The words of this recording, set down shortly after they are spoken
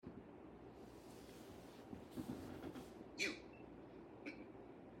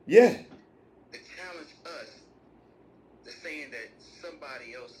Yeah. To challenge us to saying that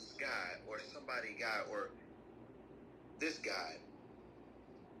somebody else's God or somebody God or this God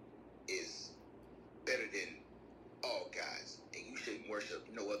is better than all gods, and you shouldn't worship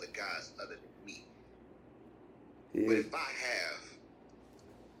no other gods other than me. Yeah. But if I have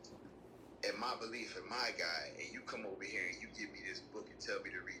in my belief in my God, and you come over here and you give me this book and tell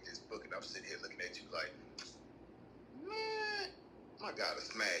me to read this book, and I'm sitting here looking at you like, man, my God will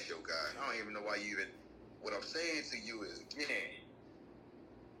smash your God. I don't even know why you even. What I'm saying to you is, again,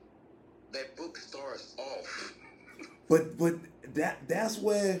 that book starts off. But that's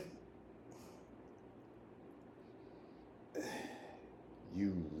where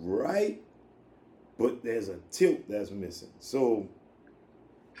you right, but there's a tilt that's missing. So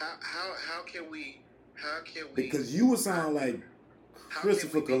how can we because you would sound like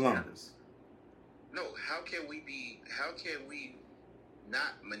Christopher Columbus. No, how can we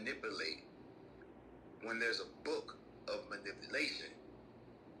not manipulate when there's a book of manipulation?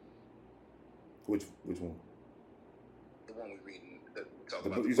 Which one? The one we reading.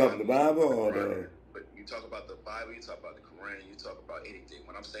 You talking the Bible or the? But you talk about the Bible, you talk about the Quran, you talk about anything.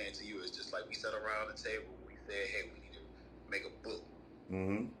 What I'm saying to you is just like we sat around the table, we said, hey, we need to make a book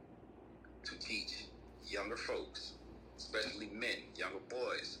to teach younger folks, especially men, younger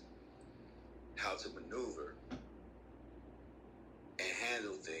boys, how to maneuver and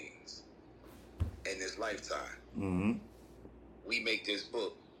handle things in this lifetime. We make this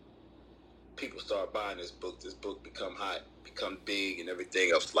book. People start buying this book. This book become hot, become big, and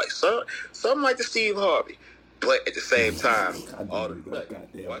everything else. Like something like the Steve Harvey, but at the same time, watch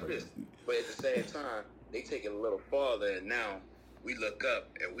this. But at the same time, they take it a little farther, and now we look up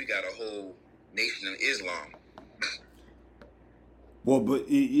and we got a whole nation of Islam. Well, but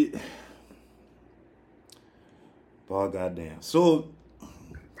oh goddamn. So,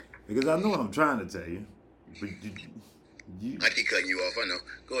 because I know what I'm trying to tell you, but I keep cutting you off. I know.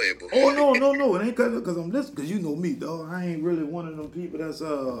 Go ahead, bro. Oh no! It ain't because I'm listening. Because you know me, dog. I ain't really one of them people that's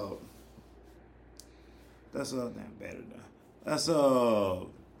damn better than that's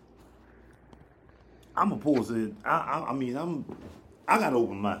I'm opposed to it. I mean I got an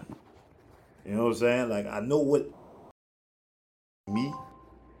open mind. You know what I'm saying? Like I know what me,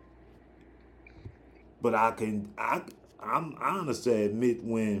 but I'm honest to admit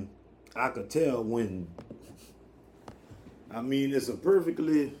when I could tell when. I mean, it's a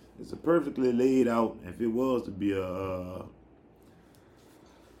perfectly laid out. If it was to be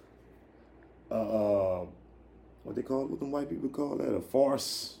what they call it, what them white people call that, a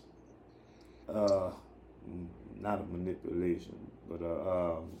farce, not a manipulation, but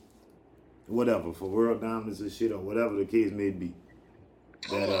whatever, for world dominance and shit or whatever the case may be.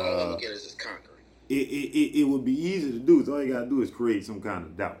 That all I'm gonna get is just conquering. It would be easy to do. So all you gotta do is create some kind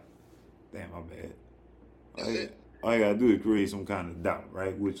of doubt. Damn, my bad. That's it. All you gotta do is create some kind of doubt,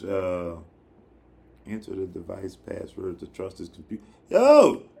 right? Which enter the device password to trust this computer.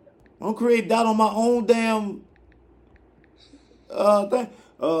 Yo, don't create doubt on my own damn thing.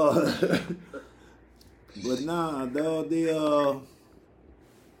 But nah, dog, they I'm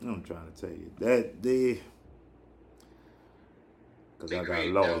trying to tell you that they, because I got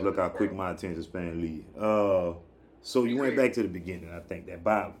lost. Look how quick my attention span leave. So you went back to the beginning. I think that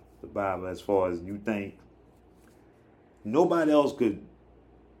the Bible, as far as you think. Nobody else could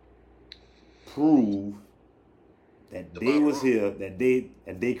prove that they was here, that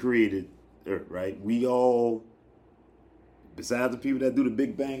they created Earth, right? We all, besides the people that do the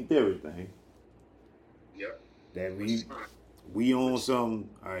Big Bang Theory thing, that we on some.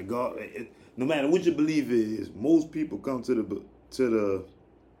 All right, God. No matter what your belief is, most people come to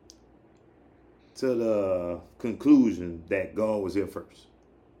the conclusion that God was here first.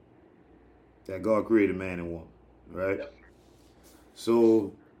 That God created man and woman, right? Yep.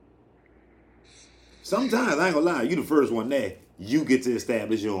 So sometimes I ain't gonna lie, you the first one there. You get to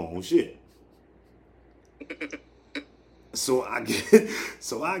establish your own shit. So I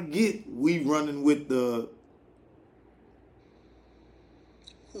get we running with the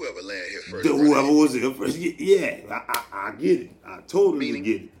whoever landed here first. Whoever was here first. Yeah, I get it. I totally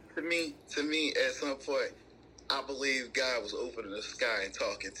get it. To me, at some point, I believe God was opening the sky and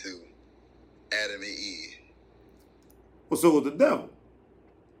talking to Adam and Eve. Well, so was the devil.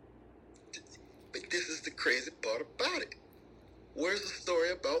 But this is the crazy part about it. Where's the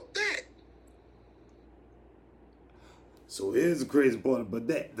story about that? So here's the crazy part about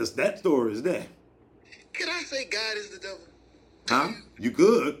that. That story is there. Can I say God is the devil? Huh? You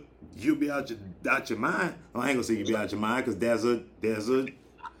could. You'll be out your mind. I ain't gonna say you'll be out your mind because there's a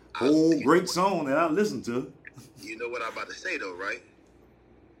whole great song that I listen to. You know what I'm about to say though, right?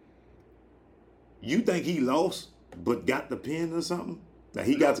 You think he lost but got the pen or something? Like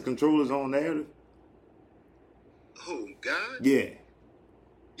he got to control his own narrative? Who? God? Yeah.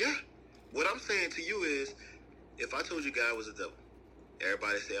 Yeah. What I'm saying to you is, if I told you God was a devil,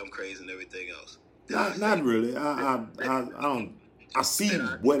 everybody say I'm crazy and everything else. Not really. I don't. I see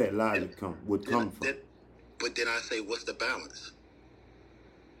where that logic would come from. But then I say, what's the balance?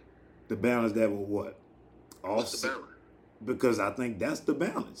 The balance that will what? What's the balance? Because I think that's the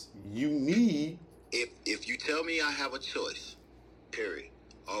balance. You need. If you tell me I have a choice, period.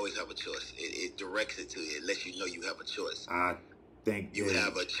 Always have a choice. It directs it to you. It lets you know you have a choice. I think you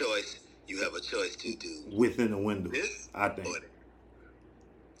have a choice. You have a choice to do within the window. This, I think. or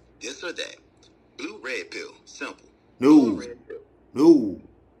this or that. Blue, red pill. Simple. No. Blue, red pill.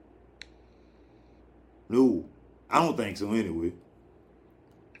 No. I don't think so anyway.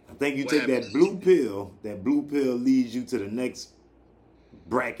 I think you take that blue pill. That blue pill leads you to the next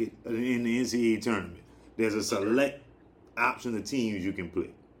bracket in the NCAA tournament. There's a select option of teams you can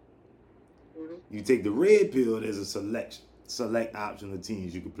play. Mm-hmm. You take the red pill. There's a select option of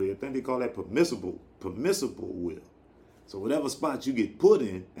teams you can play. I think they call that permissible will. So whatever spot you get put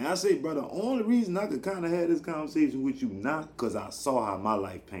in, and I say, brother, only reason I could kind of have this conversation with you not because I saw how my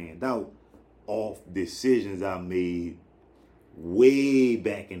life panned out off decisions I made way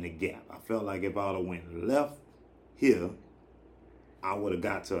back in the gap. I felt like if I would have went left here, I would have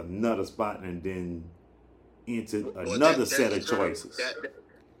got to another spot and then into another set of choices.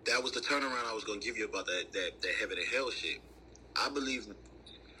 That was the turnaround I was going to give you about that heaven and hell shit. I believe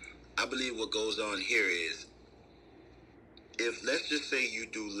what goes on here is, if let's just say you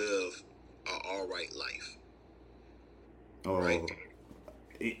do live an all right life, right?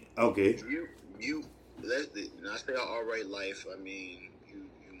 Okay. You when I say an all right life, I mean you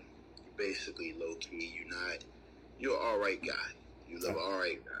basically low key. You're an all right guy. You live an all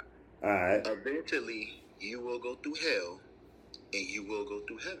right guy. All right. Eventually, you will go through hell, and you will go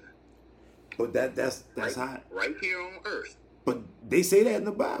through heaven. But that's hot. Right here on earth. But they say that in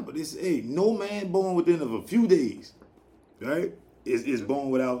the Bible. They say, hey, no man born within of a few days, right, is born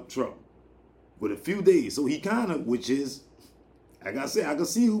without trouble. With a few days. So he kind of, which is, like I said, I can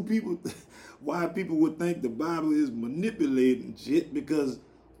see why people would think the Bible is manipulating shit, because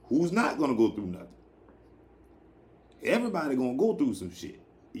who's not going to go through nothing? Everybody going to go through some shit.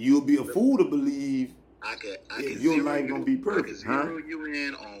 You'll be a fool to believe your life going to be perfect. I can zero you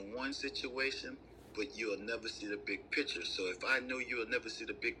in on one situation, but you'll never see the big picture. So if I know you'll never see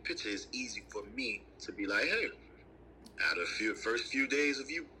the big picture, it's easy for me to be like, hey, out of the first few days of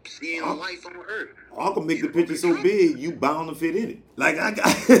you seeing life on earth, I can make the picture so big you bound to fit in it. Like I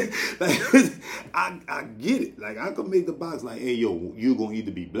get it. Like I can make the box like, hey yo, you gonna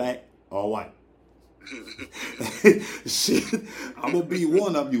either be black or white. Shit, I'm gonna be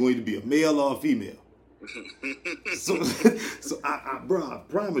one of them. You gonna either be a male or a female. So bro, I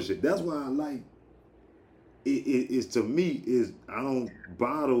promise you. That's why I like it. Is to me is I don't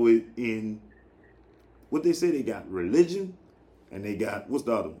bottle it in. What they say, they got religion, and they got, what's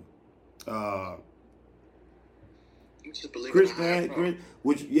the other one? Christianity,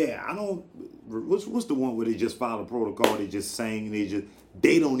 which, yeah, I don't, what's the one where they just follow protocol, they just sing,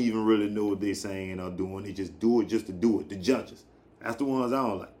 they don't even really know what they saying or doing, they just do it just to do it, the judges. That's the ones I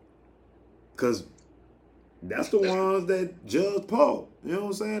don't like. Because that's the ones that judge Paul, you know what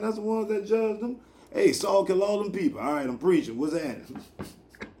I'm saying? That's the ones that judge them. Hey, Saul killed all them people. All right, I'm preaching. What's that?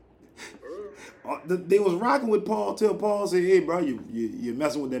 They was rocking with Paul till Paul said, hey, bro, you're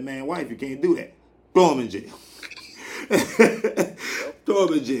messing with that man's wife. You can't do that. Throw him in jail. Throw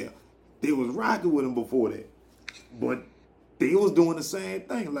him in jail. They was rocking with him before that. But they was doing the same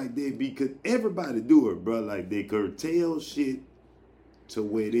thing. Like everybody do it, bro. Like they curtail shit to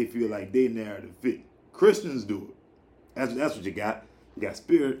where they feel like they narrative fit. Christians do it. That's what you got. You got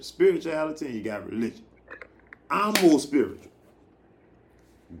spirituality, and you got religion. I'm more spiritual.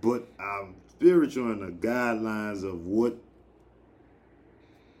 But I'm spiritual in the guidelines of what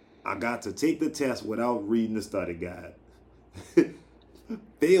I got to take the test without reading the study guide.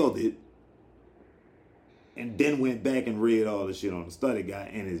 Failed it. And then went back and read all the shit on the study guide.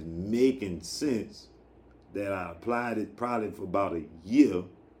 And it's making sense that I applied it probably for about a year.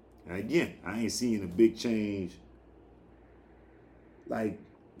 And again, I ain't seeing a big change. Like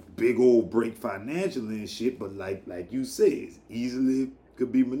big old break financially and shit. But like you said, it's easily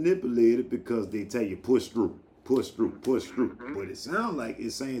could be manipulated because they tell you push through. Mm-hmm. But it sounds like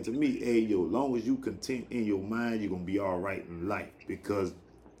it's saying to me, hey, yo, as long as you content in your mind, you're going to be all right in life, because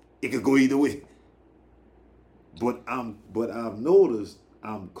it could go either way. But I've noticed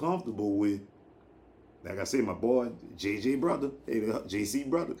I'm comfortable with, like I say, my boy, JJ brother, hey, JC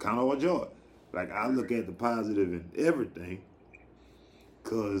brother, kind of joy. Like, I look at the positive in everything,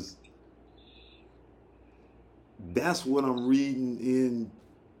 because that's what I'm reading in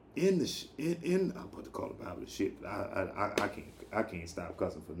I'm about to call the Bible shit. I can't stop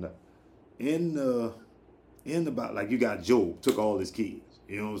cussing for nothing. In about, like, you got Job took all his kids.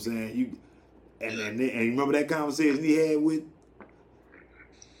 You know what I'm saying? And you remember that conversation he had with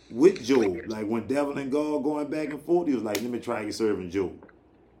Job, like when devil and God going back and forth, he was like, let me try your servant Job.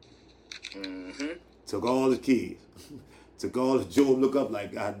 Mm-hmm. Took all his kids. Took all his Job look up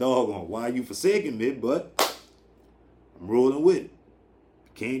like, God doggone, why are you forsaking me? But I'm rolling with it.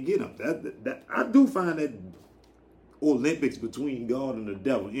 Can't get him. That I do find that Olympics between God and the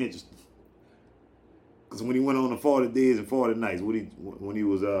devil interesting. Because when he went on the 40 days and 40 nights, when he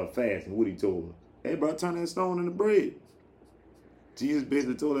was fasting, what he told him? Hey, bro, turn that stone into bread. Jesus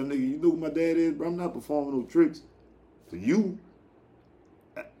basically told that nigga, you know who my dad is, bro? I'm not performing no tricks to you.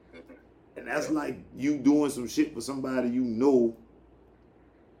 And that's like you doing some shit for somebody you know.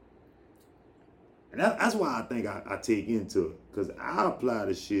 And that's why I think I take into it. Because I apply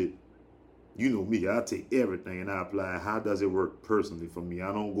the shit. You know me, I take everything and I apply it. How does it work personally for me?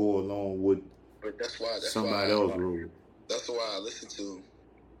 I don't go along with somebody else's rule. That's why I listen to,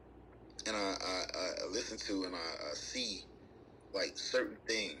 and I listen to and I see, like, certain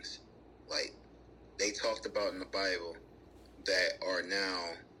things, like they talked about in the Bible that are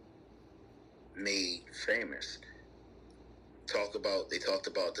now made famous. They talked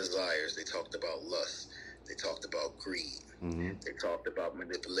about desires. They talked about lust. They talked about greed. Mm-hmm. They talked about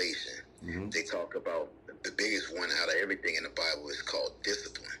manipulation. Mm-hmm. They talk about the biggest one out of everything in the Bible is called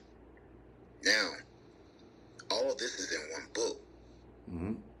discipline. Now, all this is in one book.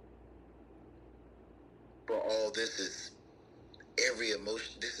 Mm-hmm. But all this is every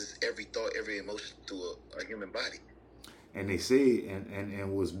emotion. This is every thought, every emotion through a human body. And they say,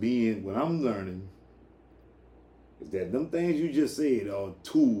 and what I'm learning is that them things you just said are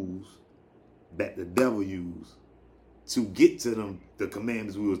tools that the devil used to get to the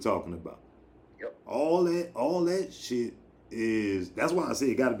commandments we were talking about. Yep. All that shit is, that's why I say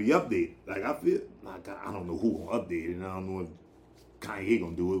it got to be updated. Like, I feel like I don't know who gonna update it, and I don't know if Kanye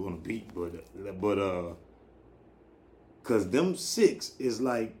gonna do it, gonna beat, but cause them 6 is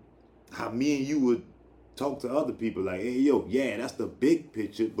like how me and you would talk to other people, like, hey, yo, yeah, that's the big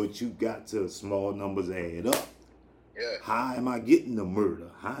picture, but you got to small numbers add up. Yeah. How am I getting the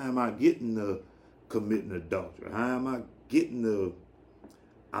murder? How am I getting the committing adultery? How am I getting the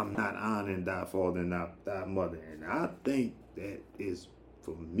I'm not honoring thy father and not thy mother? And I think that is,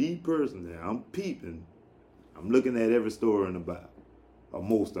 for me personally, I'm peeping. I'm looking at every story in the Bible, or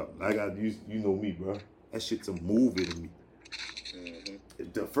most of them. Like you know me, bro. That shit's a movie to me. Mm-hmm.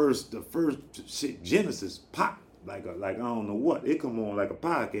 The first shit, Genesis, pop like I don't know what. It come on like a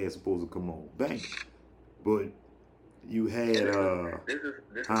podcast supposed to come on, bang. But you had this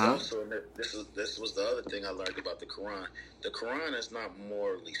was the other thing I learned about the Quran. The Quran is not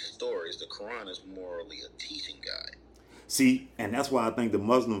morally stories. The Quran is morally a teaching guide. See, and that's why I think the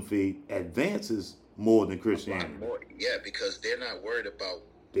Muslim faith advances more than Christianity. Yeah, because they're not worried about.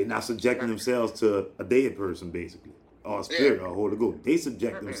 They're not subjecting themselves to a dead person, basically, or a spirit, or Holy Ghost. They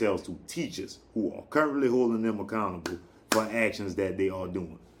subject themselves to teachers who are currently holding them accountable for actions that they are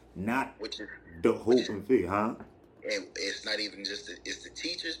doing, not the hope and fear, huh? And it's not even just it's the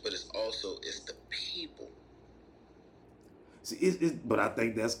teachers, but it's the people. See, but I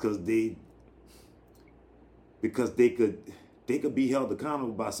think that's because they could be held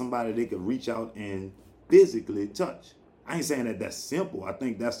accountable by somebody they could reach out and physically touch. I ain't saying that that's simple. I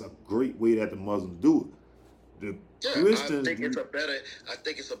think that's a great way that the Muslims do it. Christians, I think it's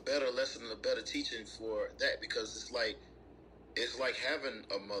a better lesson and a better teaching for that, because it's like having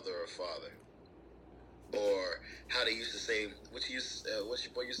a mother or father. Or how they used to say, what your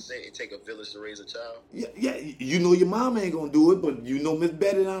boy used to say, it take a village to raise a child. Yeah. You know your mom ain't gonna do it, but you know Miss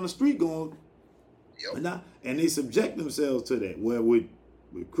Betty down the street going. Yep. And they subject themselves to that. Where with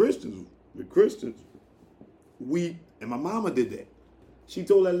Christians, and my mama did that. She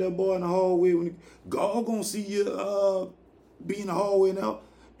told that little boy in the hallway, when God gonna see you be in the hallway now.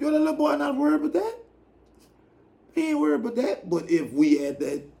 Yo, that little boy not worried about that. He ain't worried about that. But if we had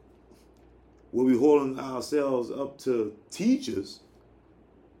that, where we holding ourselves up to teachers,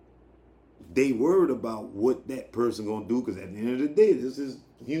 they worried about what that person gonna do, because at the end of the day, this is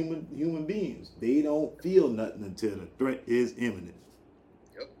human beings. They don't feel nothing until the threat is imminent.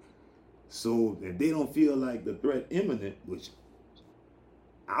 Yep. So if they don't feel like the threat imminent, which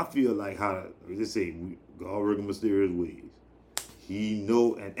I feel like how they say, God work in mysterious ways. He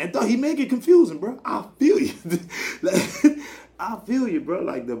know, and he make it confusing, bro. I feel you. I feel you, bro.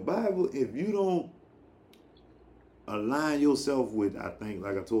 Like the Bible, if you don't align yourself with, I think,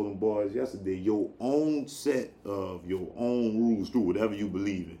 like I told them boys yesterday, your own set of your own rules through whatever you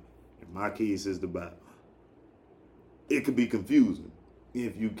believe in. In my case, is the Bible. It could be confusing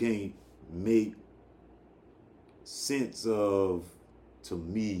if you can't make sense of, to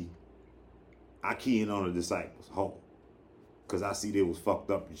me, I key in on the disciples hard. Because I see they was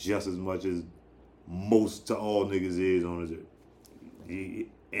fucked up just as much as most to all niggas is on this earth.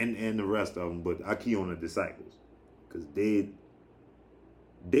 And the rest of them, but I key on the disciples. Because they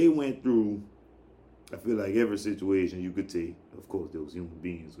went through, I feel like every situation you could take. Of course, there was human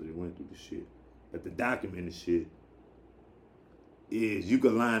beings, so they went through the shit. But the documented shit is you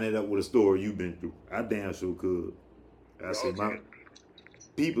could line it up with a story you've been through. I damn sure could. I said, my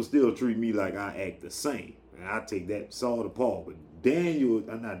people still treat me like I act the same. And I take that Saul to Paul. But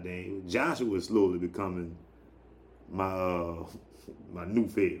Joshua is slowly becoming my my new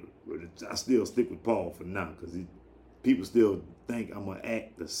favorite. But I still stick with Paul for now because people still think I'm gonna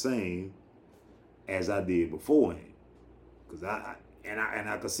act the same as I did beforehand. Because I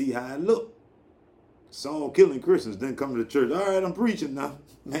can see how it looked. Saul killing Christians, then come to the church. All right, I'm preaching now.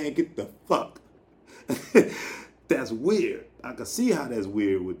 Man, get the fuck. That's weird. I can see how that's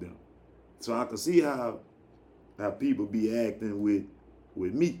weird with them. So I can see how people be acting with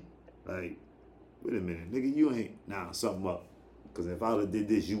me. Like, wait a minute, nigga, you ain't, something up. Because if I would have did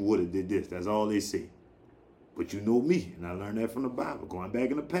this, you would have did this. That's all they say. But you know me, and I learned that from the Bible. Going back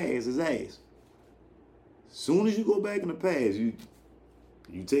in the past is ass. As soon as you go back in the past, you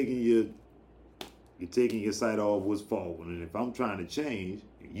taking your sight off what's forward. And if I'm trying to change,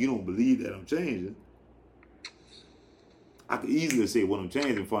 and you don't believe that I'm changing, I could easily say what I'm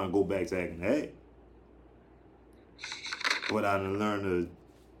changing for and go back to acting that. But I done learned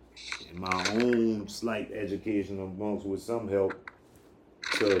in my own slight education amongst with some help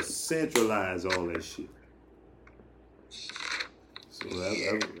to centralize all that shit. So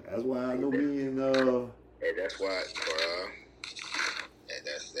that's why I know me and And that's why, bruh. And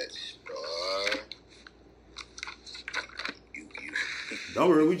that's bruh. You. Don't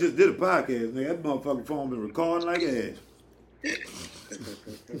worry, we just did a podcast, nigga. That motherfucking phone been recording like ass.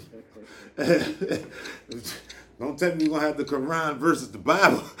 Don't tell me we're gonna have the Quran versus the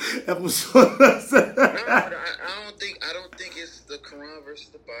Bible episode. No, I don't think it's the Quran versus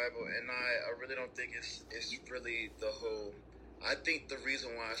the Bible, and I really don't think it's really the whole. I think the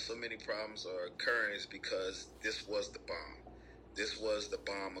reason why so many problems are occurring is because this was the bomb. This was the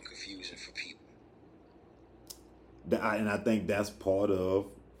bomb of confusion for people. And I think that's part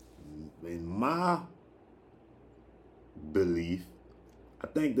of, in my belief, I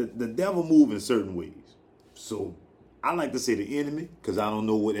think that the devil moves in certain ways. So I like to say the enemy because I don't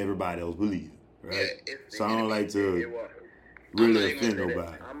know what everybody else believes, right? Yeah, so I don't like to really offend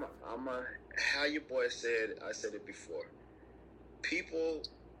nobody. How your boy said, I said it before. People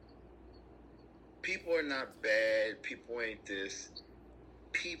are not bad. People ain't this.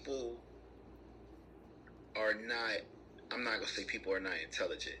 People are not. I'm not gonna say people are not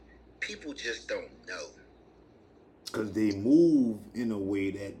intelligent. People just don't know. Cause they move in a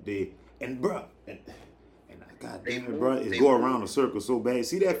way that they God damn it, bro, it's go around a circle so bad.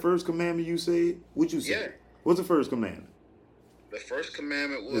 See that first commandment you said? What you said? Yeah. What's the first commandment? The first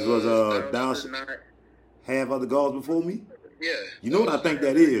commandment was thou shalt not have other gods before me. Yeah. You know what I think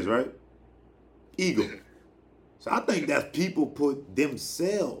that is, right? Ego. So I think that's people put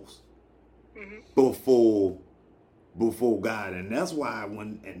themselves before God, and that's why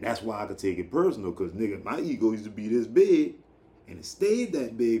I could take it personal, because nigga, my ego used to be this big, and it stayed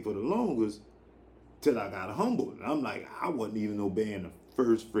that big for the longest till I got humbled. And I'm like, I wasn't even obeying the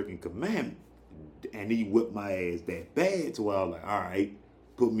first freaking commandment, and he whipped my ass that bad to where I was like, all right,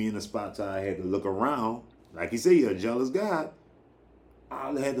 put me in a spot till I had to look around. Like he said, you're a jealous God.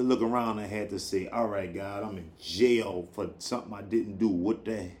 I had to look around and had to say, all right, God, I'm in jail for something I didn't do. What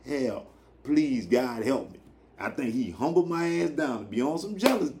the hell? Please, God, help me. I think he humbled my ass down to be on some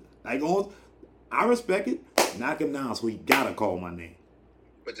jealous. I respect it. Knock him down so he gotta call my name.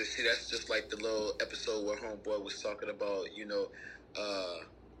 But to see, that's just like the little episode where Homeboy was talking about,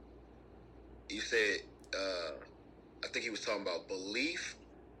 you said, I think he was talking about belief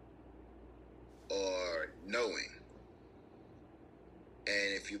or knowing.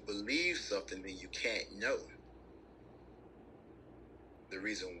 And if you believe something, then you can't know. The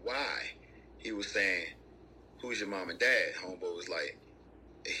reason why he was saying, who's your mom and dad? Homeboy was like,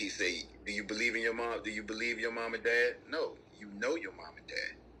 he said, do you believe in your mom? Do you believe your mom and dad? No, you know your mom and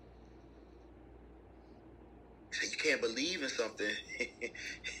dad. He said, you can't believe in something.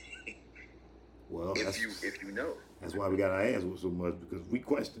 Well, if you know. That's why we got our ass whooped so much, because we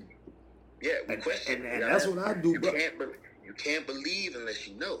question. Yeah, we question. And that's what I do, bro. You can't believe unless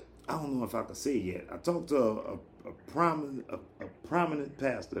you know. I don't know if I can say it yet. I talked to a prominent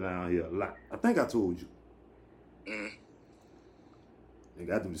pastor down here a lot. I think I told you. Mm-hmm. They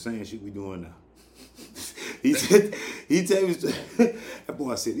got to do the same shit we doing now. he said, he tell me, that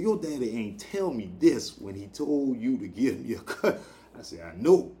boy said, your daddy ain't tell me this when he told you to give me a cut. I said, I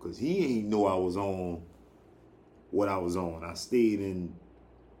know, because he ain't know I was on what I was on. I stayed in,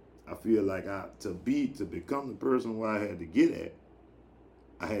 I feel like to become the person where I had to get at,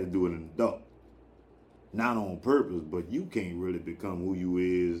 I had to do it in the dark. Not on purpose, but you can't really become who you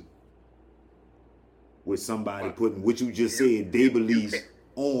is with somebody putting what you just said, they believe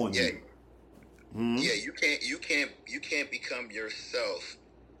on you. Hmm? Yeah, you can't become yourself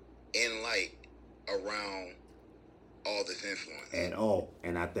in light around all this influence. At all.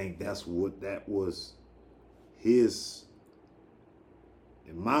 And I think that was his,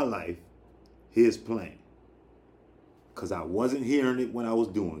 in my life, his plan. Because I wasn't hearing it when I was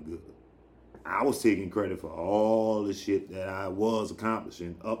doing good. I was taking credit for all the shit that I was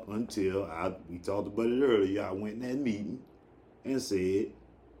accomplishing up until we talked about it earlier. I went in that meeting and said,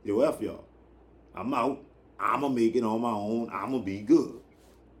 yo, F y'all. I'm out. I'm going to make it on my own. I'm going to be good.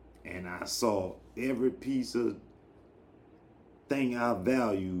 And I saw every piece of thing I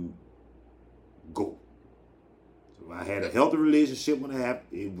valued go. So I had a healthy relationship when it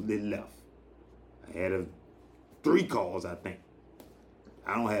happened. It left. I had 3 calls, I think.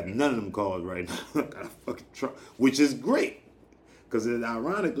 I don't have none of them calls right now. I got a fucking truck, which is great. Because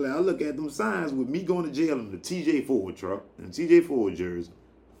ironically, I look at them signs with me going to jail in the TJ Ford truck and TJ Ford jersey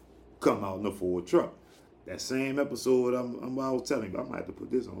come out in the Ford truck. That same episode I was telling you, I might have to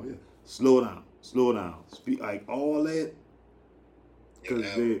put this on here. Slow down. Speak like all that.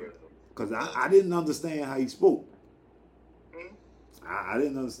 Because I didn't understand how he spoke. I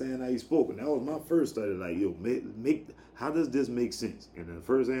didn't understand how he spoke. And that was my first study. Like, yo, how does this make sense? And the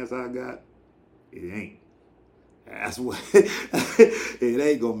first answer I got, it ain't. That's what it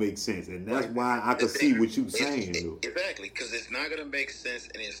ain't gonna make sense. And that's why I can see what you're saying. Exactly, because it's not gonna make sense,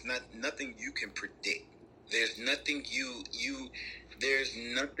 and it's nothing you can predict. There's nothing there's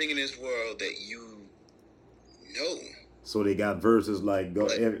nothing in this world that you know. So they got verses like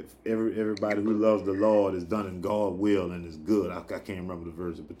God, everybody who loves the Lord is done in God's will and is good. I can't remember the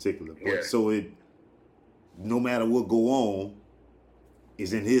verse in particular, but so it, no matter what go on,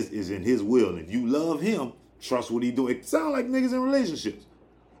 is in His will. If you love Him, trust what He doing. It sound like niggas in relationships.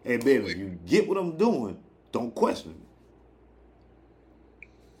 Hey baby, if you get what I'm doing, don't question me.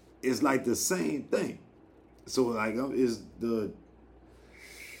 It's like the same thing. So like is the.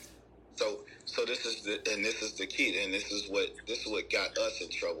 So this is the key, and this is what got us in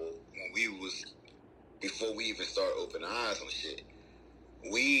trouble when before we even started opening our eyes on shit.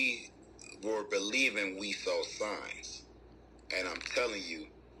 We were believing we saw signs, and I'm telling you,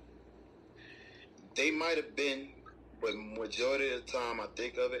 they might have been, but majority of the time I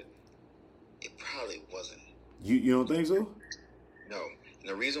think of it, it probably wasn't. You don't think so? No, and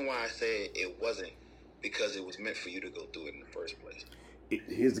the reason why I say it wasn't, because it was meant for you to go through it in the first place.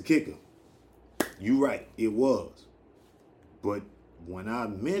 Here's the kicker. You right, it was. But when I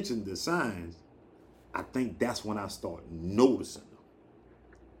mentioned the signs, I think that's when I started noticing them.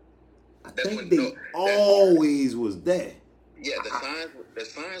 I think they always was there. Yeah, the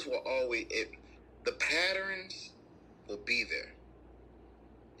signs were always the patterns will be there.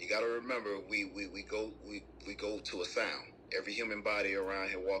 You got to remember, we go to a sound. Every human body around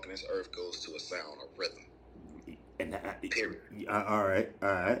here walking this earth goes to a sound, a rhythm. Period. All right.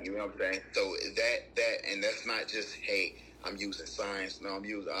 You know what I'm saying? So and that's not just, hey, I'm using science. No,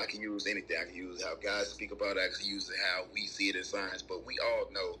 I can use anything. I can use how guys speak about it. I can use how we see it in science. But we all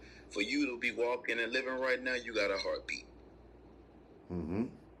know, for you to be walking and living right now, you got a heartbeat. Mm-hmm.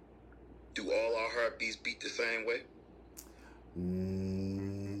 Do all our heartbeats beat the same way?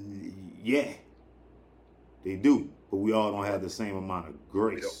 Yeah, they do. But we all don't have the same amount of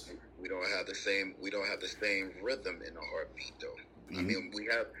grace. We don't have the same rhythm in the heartbeat, though. Mm-hmm. I mean, we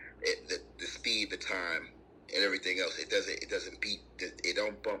have the speed, the time, and everything else. It doesn't beat. It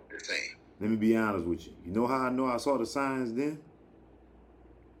don't bump the same. Let me be honest with you. You know how I know I saw the signs then?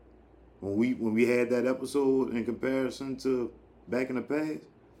 When we had that episode in comparison to back in the past,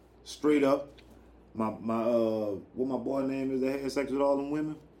 straight up, what my boy name is that had sex with all them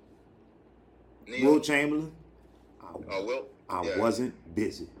women? Will Chamberlain. I wasn't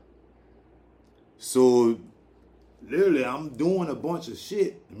busy. So, literally, I'm doing a bunch of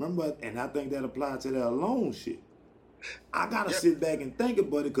shit. Remember, and I think that applies to that alone shit. I gotta sit back and think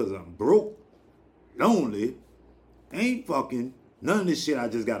about it because I'm broke. lonely, ain't fucking none of this shit. I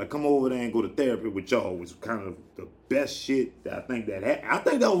just gotta come over there and go to therapy with y'all was kind of the best shit that I think that I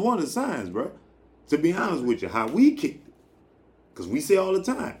think that was one of the signs, bro. To be honest with you, how we kicked it. Because we say all the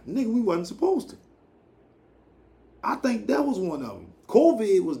time, nigga, we wasn't supposed to. I think that was one of them.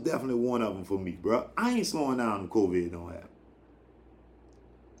 COVID was definitely one of them for me, bro. I ain't slowing down if COVID don't happen.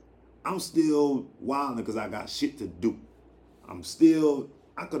 I'm still wilding because I got shit to do. I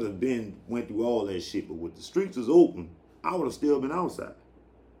could have went through all that shit, but with the streets was open, I would have still been outside.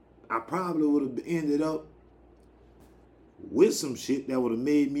 I probably would have ended up with some shit that would have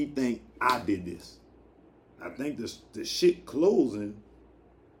made me think I did this. I think the shit closing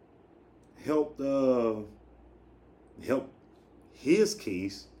helped his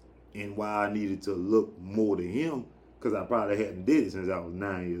case and why I needed to look more to him because I probably hadn't did it since I was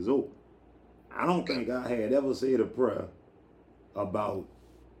 9 years old. I don't think I had ever said a prayer about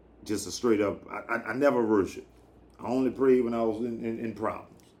just a straight up. I never worshiped. I only prayed when I was in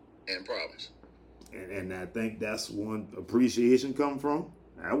problems. And problems. And I think that's one appreciation come from.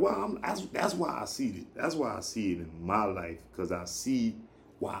 That's why I see it. That's why I see it in my life because I see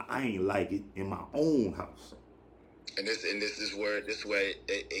why I ain't like it in my own house. And this is where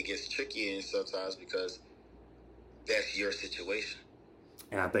it gets tricky and sometimes because that's your situation.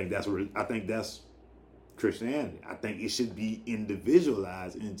 And I think that's Christianity. I think it should be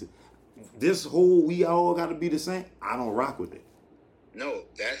individualized into this whole we all got to be the same. I don't rock with it. No,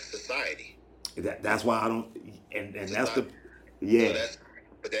 that's society. That's why I don't. And that's the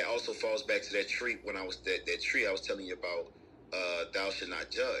but that also falls back to that tree when I was that tree I was telling you about. Thou should not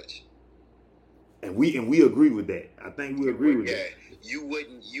judge. And we agree with that. I think we agree with that. Yeah,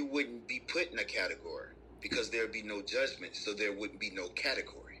 you wouldn't be put in a category because there'd be no judgment, so there wouldn't be no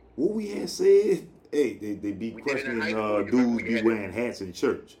category. What we had said, hey, they be questioning dudes be wearing hats in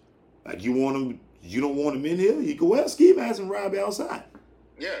church. Like you don't want him in here. He can wear a ski mask and ride outside.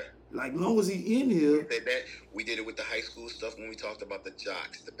 Yeah. Like long as he in here. We did it with the high school stuff when we talked about the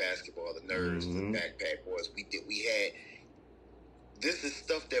jocks, the basketball, the nerds, the backpack boys. This is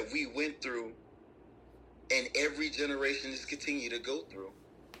stuff that we went through. And every generation is continue to go through.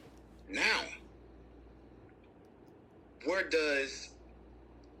 Now, where does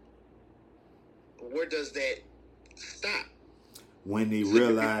that stop? When they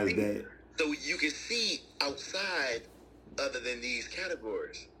realize that. So you can see outside other than these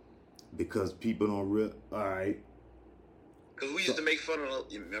categories. Because people don't all right. Because we used to make fun of.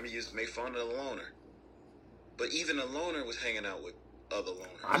 Remember, you used to make fun of the loner. But even a loner was hanging out with other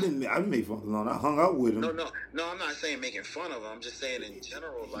loners. I didn't make fun of the loner. I hung out with him. No. I'm not saying making fun of them. I'm just saying in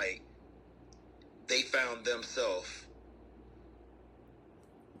general, like they found themselves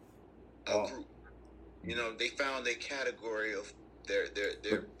a group. You know, they found a category of their.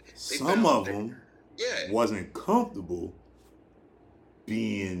 Some of them wasn't comfortable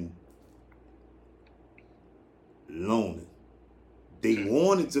being lonely. They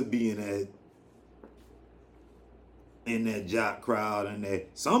wanted to be in that jock crowd, and that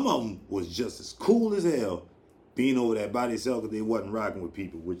some of them was just as cool as hell being over there by themselves because they wasn't rocking with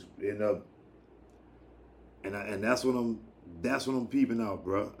people, which end up and that's what I'm peeping out,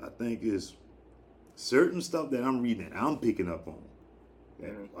 bro. I think is certain stuff that I'm reading, I'm picking up on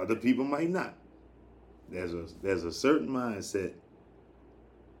that other people might not. There's a certain mindset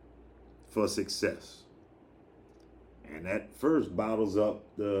for success. And that first bottles up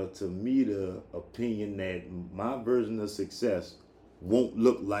to me the opinion that my version of success won't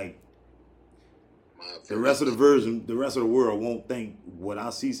look like the rest of the world won't think what I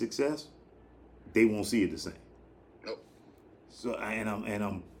see success. They won't see it the same. Nope. So and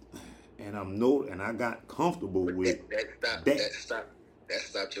I got comfortable with that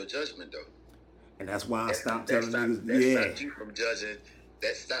stopped your judgment though. And that's why I stopped telling niggas. That stopped you from judging.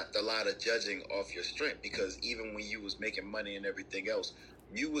 That stopped a lot of judging off your strength because even when you was making money and everything else,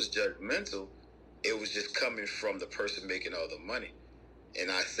 you was judgmental. It was just coming from the person making all the money. And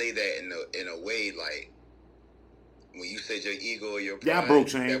I say that in a way like when you said your ego or your pride. Yeah, I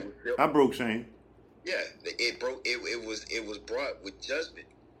broke Shane. Yeah, it broke. It was brought with judgment.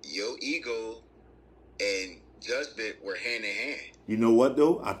 Your ego and judgment were hand in hand. You know what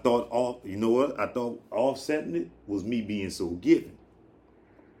though? I thought offsetting it was me being so giving.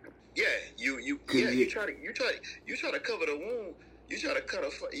 Yeah, you try to cover the wound. You try to cover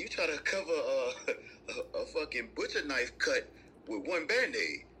a fucking butcher knife cut with one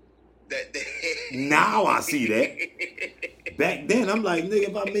Band-Aid. Now I see that. Back then, I'm like, nigga,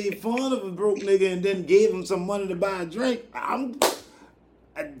 if I made fun of a broke nigga and then gave him some money to buy a drink,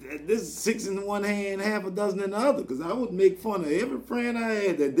 this is 6 in one hand, half a dozen in the other. Because I would make fun of every friend I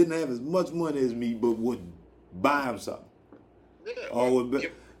had that didn't have as much money as me, but would buy him something. Yeah,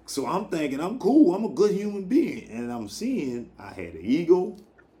 so I'm thinking I'm cool. I'm a good human being, and I'm seeing I had an ego.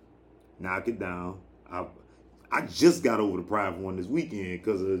 Knock it down. I just got over the pride one this weekend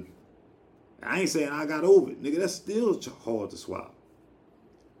because I ain't saying I got over it, nigga. That's still hard to swallow.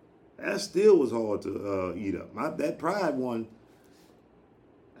 That still was hard to eat up. That pride one.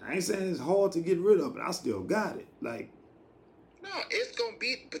 I ain't saying it's hard to get rid of, but I still got it. Like, no, it's gonna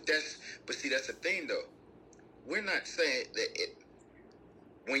be. But see, that's the thing though. We're not saying that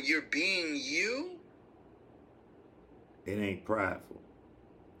when you're being you, it ain't prideful.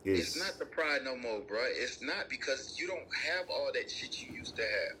 It's not the pride no more, bro. It's not, because you don't have all that shit you used to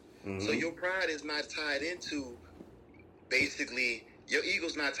have. Mm-hmm. So your pride is not tied into, basically, your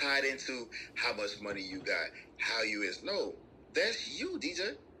ego's not tied into how much money you got, how you is. No, that's you,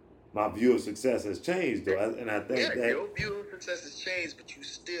 DJ. My view of success has changed, though, and I think that your view of success has changed, but you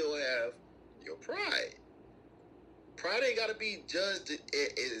still have your pride. Pride ain't gotta be judged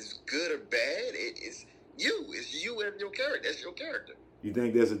as good or bad. It's you. It's you and your character. That's your character. You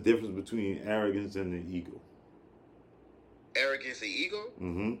think there's a difference between arrogance and the ego? Arrogance and ego?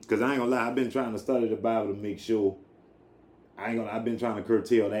 Mm-hmm. Because I ain't gonna lie, I've been trying to study the Bible to make sure. I've been trying to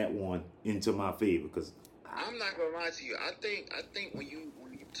curtail that one into my favor. Because I'm not gonna lie to you. I think when you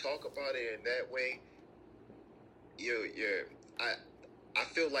talk about it in that way, I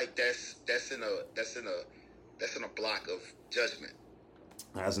feel like that's in a block of judgment.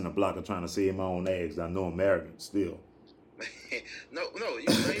 That's in a block of trying to save my own eggs. I know I'm arrogant still. No, you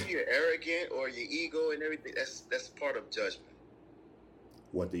claim you're arrogant or your ego and everything. That's part of judgment.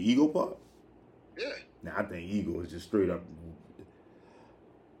 What, the ego part? Yeah. Now, I think ego is just straight up.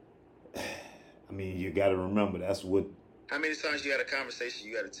 I mean, you got to remember that's what. How many times you had a conversation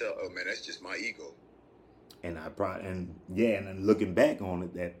you got to tell, oh man, that's just my ego. And and then looking back on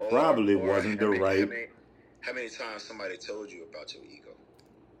it, that probably wasn't the right. How many times somebody told you about your ego?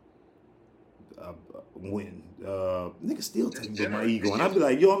 When niggas still tell me about my ego, and I'd be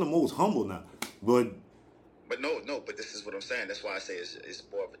like, yo, I'm the most humble now. But but this is what I'm saying. That's why I say it's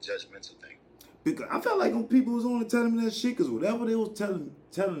more of a judgmental thing. Because I felt like when people was only telling me that shit, because whatever they was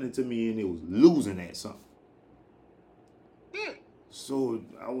telling it to me, and they was losing at something. Yeah. So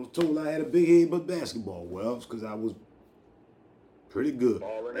I was told I had a big head but basketball. Well, it's because I was pretty good.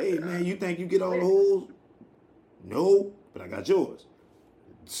 Hey man, you think you get all the holes? No, but I got yours.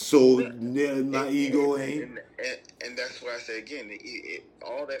 So my ego ain't. And that's why I say again,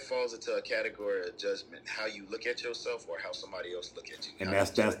 all that falls into a category of judgment. How you look at yourself, or how somebody else look at you. And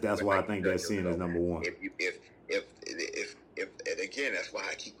that's why I think that sin is number one. If and again, that's why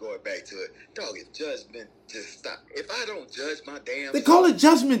I keep going back to it. Dog, if judgment just stop. If I don't judge my damn, they call it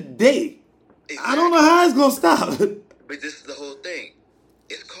Judgment Day. Exactly. I don't know how it's gonna stop. But this is the whole thing.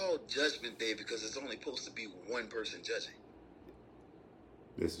 It's called Judgment Day because it's only supposed to be one person judging.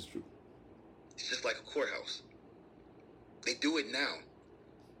 This is true. It's just like a courthouse. They do it now.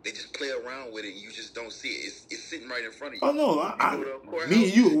 They just play around with it, and you just don't see it. It's sitting right in front of you. Oh no, me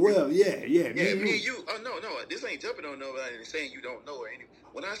and you, well, yeah. Me and you. Oh no, this ain't jumping on nobody and saying you don't know or anything.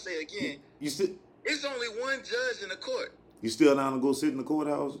 When I say again, it's only one judge in the court. You still down to go sit in the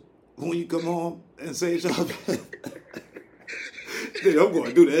courthouse when you come home and say something? Dude, I'm going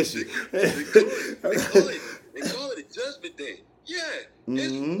to do that shit. They call it a Judgment Day. Yeah,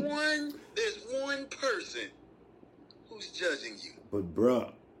 there's one person who's judging you. But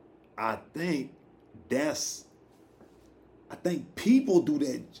bruh, I think people do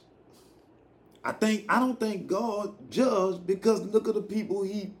that. I don't think God judged because look at the people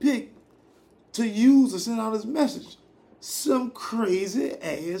he picked to use to send out his message. Some crazy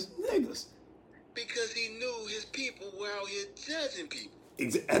ass niggas. Because he knew his people were out here judging people.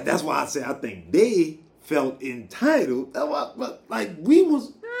 That's why I say I think they felt entitled. Like we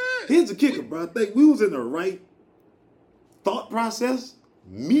was. Here's the kicker, bro. I think we was in the right thought process.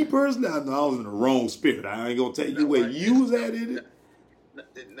 Me personally, I know I was in the wrong spirit. I ain't gonna tell you where you was at in it.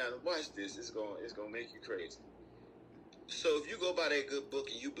 Now watch this. It's gonna make you crazy. So if you go by that good book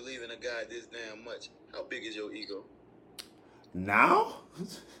and you believe in a God this damn much, how big is your ego? Now?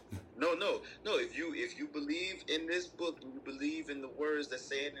 No. If you believe in this book and you believe in the words that's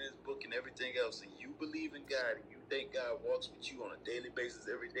saying in this book and everything else, and you believe in God and you think God walks with you on a daily basis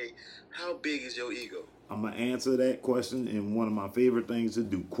every day, how big is your ego? I'm gonna answer that question in one of my favorite things to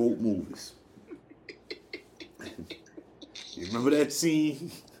do: quote movies. You remember that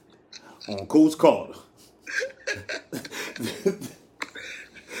scene on Coach Carter?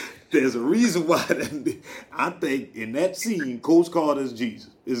 There's a reason why I think in that scene, Coach Carter's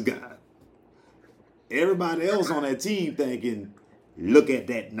Jesus is God. Everybody else on that team thinking, look at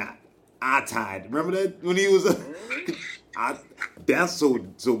that knot. I tied. Remember that when he was that's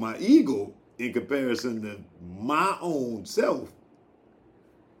so my ego in comparison to my own self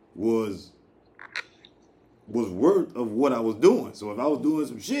was worth of what I was doing. So if I was doing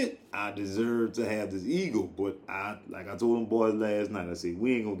some shit, I deserved to have this ego. But like I told them boys last night, I said,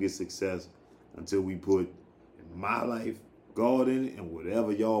 we ain't gonna get success until we put in my life God in it and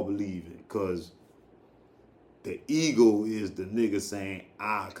whatever y'all believe in. Cause the ego is the nigga saying,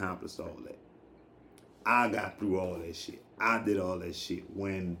 I accomplished all that. I got through all that shit. I did all that shit.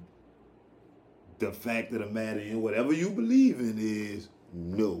 When the fact of the matter and whatever you believe in is,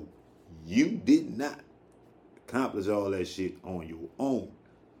 no, you did not accomplish all that shit on your own.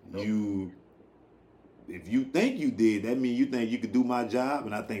 Nope. If you think you did, that means you think you could do my job,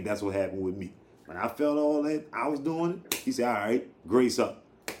 and I think that's what happened with me. When I felt all that I was doing it, he said, all right, grace up.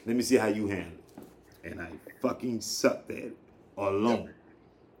 Let me see how you handle it. And I fucking sucked at it alone.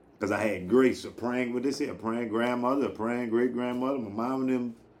 Because I had grace, a praying grandmother, a praying great-grandmother, my mom and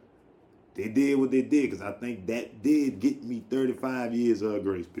them, they did what they did, because I think that did get me 35 years of a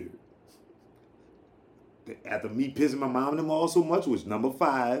grace period. After me pissing my mom and them off so much, which number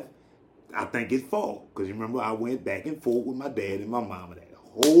 5, I think it's fault. Because you remember I went back and forth with my dad and my mama that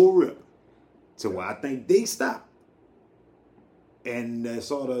whole rip. So I think they stopped. And I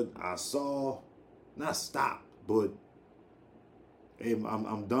saw, not stopped, but hey,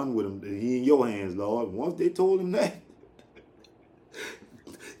 I'm done with him. He in your hands, Lord. Once they told him that,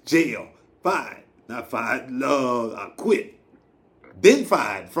 jail, fired, not fired, love, I quit. Been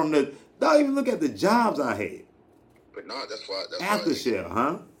fired from the, don't even look at the jobs I had. But no, that's why. Aftershare,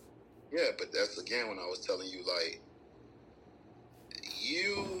 huh? Yeah, but that's again when I was telling you, like,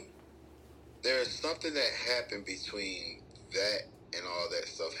 there's something that happened between that and all that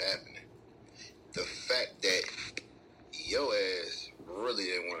stuff happening. The fact that your ass really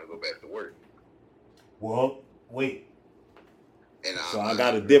didn't want to go back to work. Well, wait. And I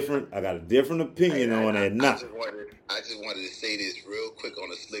got a different opinion on that. I just wanted to say this real quick on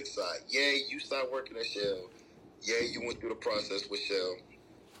the slick side. Yeah, you started working at Shell. Yeah, you went through the process with Shell.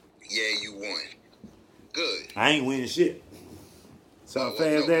 Yeah, you won. Good. I ain't winning shit. So how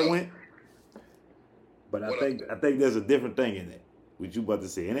fast that went. But I think there's a different thing in that. What you about to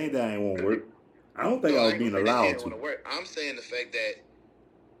say? It ain't that I ain't want work. I don't think I was being allowed to. Work. I'm saying it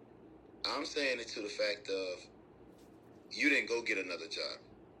to the fact of you didn't go get another job.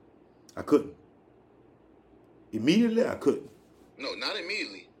 I couldn't. Immediately, I couldn't. No, not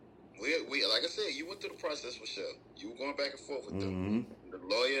immediately. We like I said, you went through the process with Shell. You were going back and forth with them, the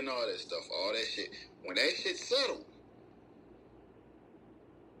lawyer and all that stuff, all that shit. When that shit settled,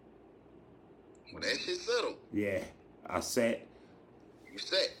 yeah, I sat. You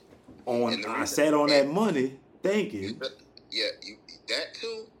sat I sat on that money, thinking. That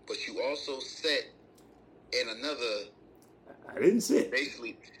too, but you also sat in another. I didn't sit.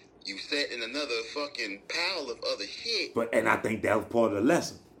 Basically, you sat in another fucking pile of other shit. And I think that was part of the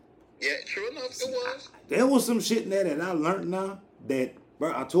lesson. Yeah, true enough, it was. There was some shit in there that I learned now that,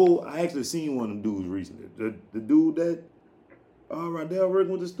 bro, I actually seen one of them dudes recently. The dude that, right there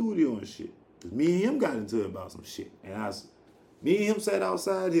working with the studio and shit. Cause me and him got into it about some shit. And me and him sat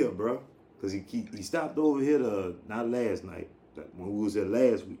outside here, bro. Cause he stopped over here not last night, when we was there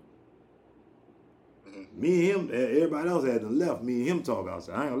last week. Me and him, everybody else had left. Me and him talk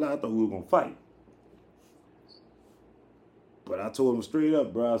outside. I ain't gonna lie, I thought we were gonna fight. But I told him straight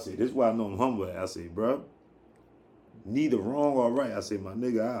up, bro. I said, this is why I know I'm humble. I said, bro, neither wrong or right. I said, my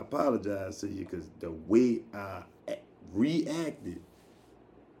nigga, I apologize to you because the way I reacted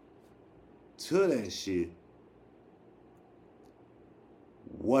to that shit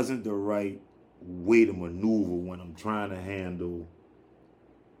wasn't the right way to maneuver when I'm trying to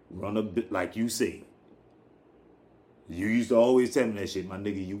run a bit like you say. You used to always tell me that shit, my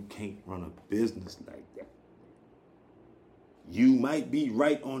nigga, you can't run a business like that. You might be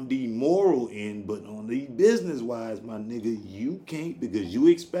right on the moral end, but on the business-wise, my nigga, you can't, because you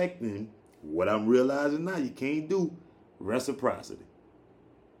expecting, what I'm realizing now, you can't do reciprocity.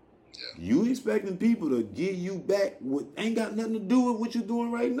 Yeah. You expecting people to give you back what ain't got nothing to do with what you're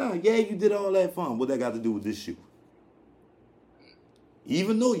doing right now. Yeah, you did all that fun. What that got to do with this shoe?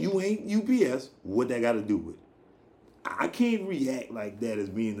 Even though you ain't UPS, what that got to do with it? I can't react like that as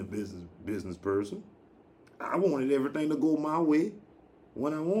being a business person. I wanted everything to go my way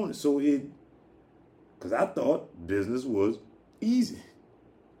when I wanted. Because I thought business was easy.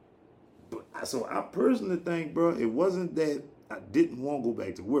 So I personally think, bro, it wasn't that I didn't want to go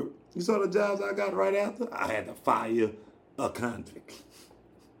back to work. You saw the jobs I got right after? I had to fire a convict.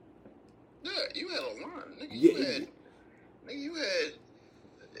 Yeah, you had a line, nigga. Yeah. You had.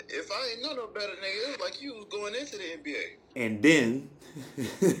 If I ain't know no better, nigga, it was like you was going into the NBA. And then.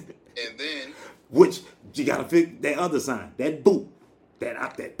 And then. Which you gotta fix that other sign, that boot,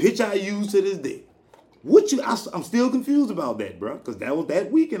 that pitch I use to this day. I'm still confused about that, bro, because that was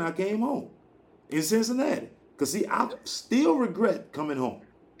that weekend I came home in Cincinnati. Cause see, I still regret coming home,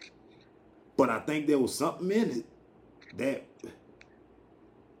 but I think there was something in it that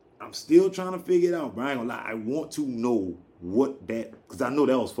I'm still trying to figure it out. But I ain't gonna lie, I want to know what that, because I know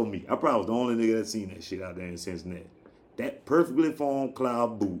that was for me. I probably was the only nigga that seen that shit out there in Cincinnati. That perfectly formed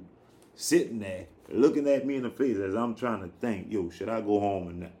cloud boot, sitting there, looking at me in the face as I'm trying to think, yo, should I go home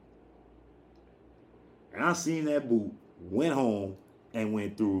or not? And I seen that boot, went home, and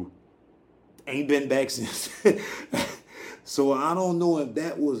went through. Ain't been back since. So I don't know if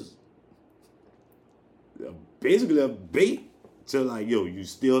that was basically a bait to like, yo, you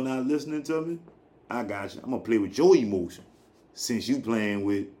still not listening to me? I got you. I'm going to play with your emotion since you playing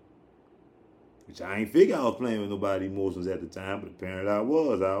with, which I ain't figure I was playing with nobody's emotions at the time, but apparently I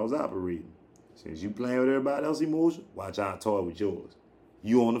was operating. Since you playing with everybody else's emotion, watch how I toy with yours.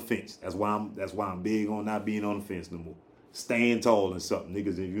 You on the fence. That's why I'm big on not being on the fence no more. Staying tall and something.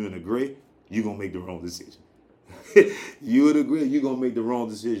 Niggas, if you in the gray, you gonna make the wrong decision. You in the gray, you gonna make the wrong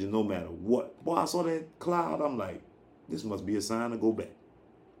decision no matter what. Boy, I saw that cloud, I'm like, this must be a sign to go back.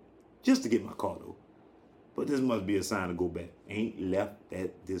 Just to get my car though. But this must be a sign to go back. Ain't left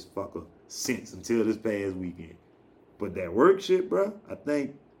at this fucker since until this past weekend. But that work shit, bro, I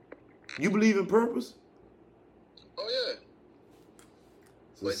think, you believe in purpose? Oh yeah.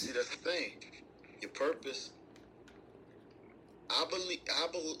 But see, that's the thing. Your purpose. I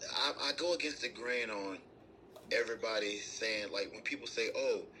go against the grain on everybody saying, like, when people say,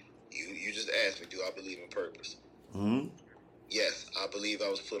 "Oh, you just asked me, do I believe in purpose?" Mm-hmm. Yes, I believe I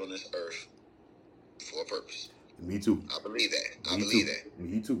was put on this earth for a purpose. Me too. I believe that.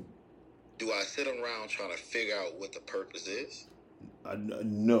 Me too. Do I sit around trying to figure out what the purpose is?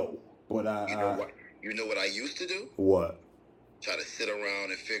 No, but You know what I used to do? What? Try to sit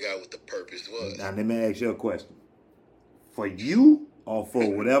around and figure out what the purpose was. Now let me ask you a question. For you or for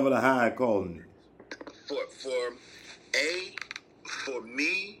whatever the high calling is? For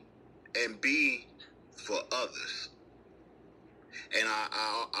me, and B, for others. And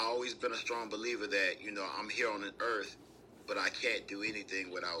I always been a strong believer that, you know, I'm here on the earth, but I can't do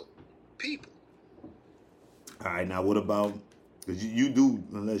anything without people. All right, now what about, because you do,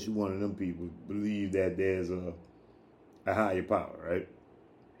 unless you're one of them people, believe that there's a higher power, right?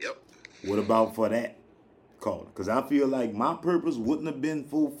 Yep. What about for that call? Because I feel like my purpose wouldn't have been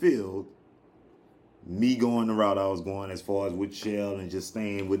fulfilled me going the route I was going as far as with Shell and just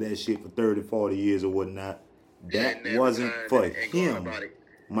staying with that shit for 30, 40 years or whatnot. That wasn't for him,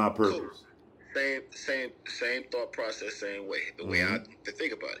 my purpose. Cool. Same thought process, same way. The way I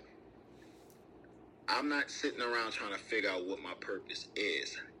think about it. I'm not sitting around trying to figure out what my purpose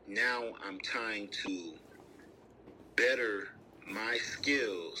is. Now I'm trying to better my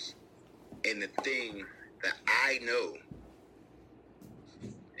skills in the thing that I know.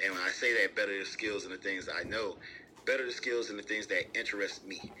 And when I say that, better the skills in the things I know, better the skills in the things that interest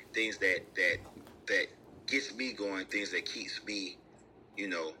me, things that gets me going, things that keeps me, you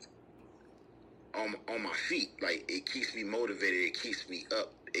know, on my feet. Like, it keeps me motivated, it keeps me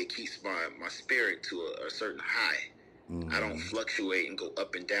up, it keeps my spirit to a certain high. I don't fluctuate and go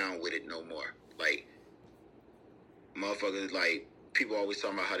up and down with it no more. Like, motherfuckers, like, people always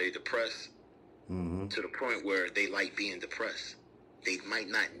talking about how they depressed to the point where they like being depressed. They might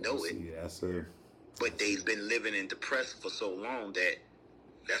not know it, but they've been living in depressed for so long that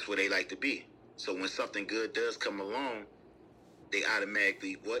that's where they like to be. So when something good does come along, they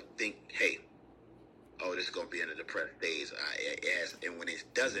automatically think, hey, oh, this is going to be in a depressed phase. And when it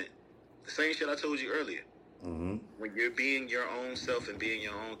doesn't, the same shit I told you earlier. When you're being your own self and being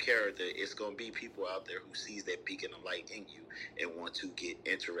your own character, it's going to be people out there who sees that beacon of light in you and want to get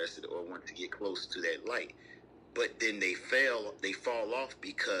interested or want to get close to that light. But then they fall off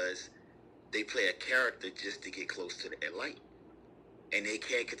because they play a character just to get close to that light. And they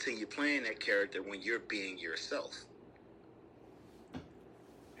can't continue playing that character when you're being yourself.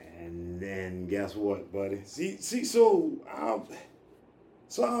 And then guess what, buddy? See, so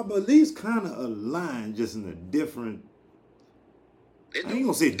our beliefs kind of align, just in a different. I ain't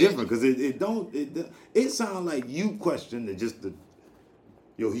gonna say different because it sounds like you question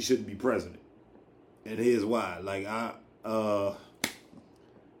he shouldn't be president, and here's why. Like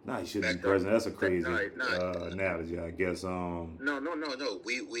Nah, he shouldn't be Back up. president. That's a crazy No. analogy, I guess. No.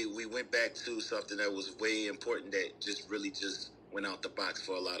 We went back to something that was way important that just really just went out the box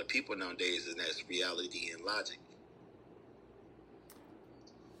for a lot of people nowadays, and that's reality and logic.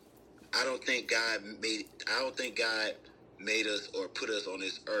 I don't think God made us or put us on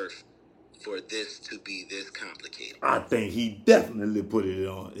this earth for this to be this complicated. I think he definitely put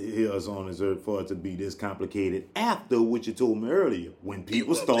us on his earth for it to be this complicated after what you told me earlier. When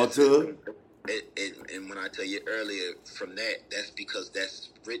people start to... And when I tell you earlier, from that's because that's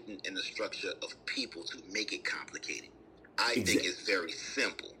written in the structure of people to make it complicated. I think it's very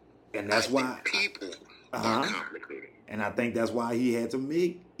simple. And that's why people are complicated. And I think that's why he had to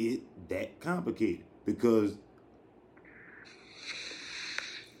make it that complicated. Because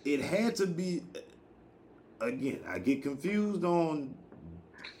it had to be... Again, I get confused on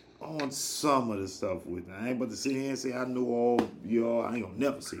some of the stuff with it. I ain't about to sit here and say I know all y'all. I ain't gonna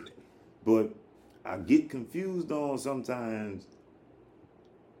never say that. But I get confused on sometimes.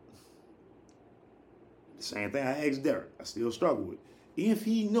 The same thing I asked Derek. I still struggle with. If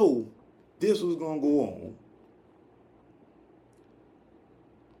he know this was gonna go on,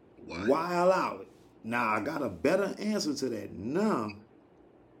 why allow it? Now I got a better answer to that now.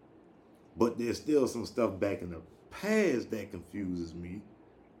 But there's still some stuff back in the past that confuses me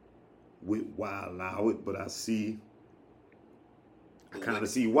with why allow it. But I kind of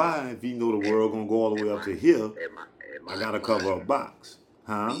see why. If you know the world gonna go all the way up to here, I gotta cover a box,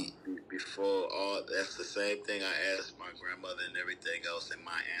 huh? Before all, that's the same thing I asked my grandmother and everything else, and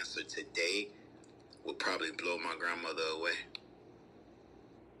my answer today would probably blow my grandmother away.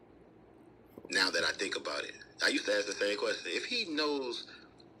 Now that I think about it, I used to ask the same question. If he knows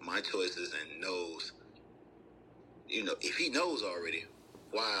my choices and knows, if he knows already,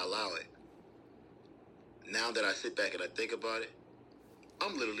 why allow it? Now that I sit back and I think about it,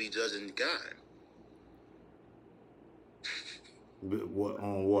 I'm literally judging God. But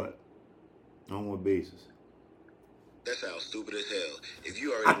on what? On what basis? That sounds stupid as hell. If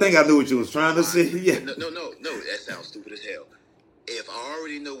you already, I think I knew what you was trying to say. Yeah. No. That sounds stupid as hell. If I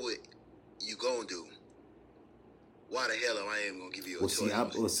already know what you gonna do, why the hell am I even gonna give you a choice?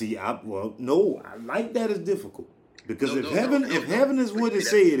 No, I like that is difficult. Because if heaven is what it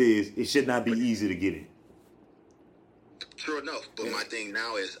say it is, it should not be easy to get in. True enough, but my thing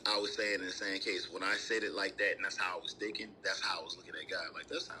now is, I was saying in the same case, when I said it like that, and that's how I was thinking, that's how I was looking at God. Like,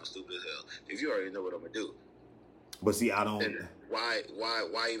 that sounds stupid as hell. If you already know what I'm gonna do. But see, I don't. Then why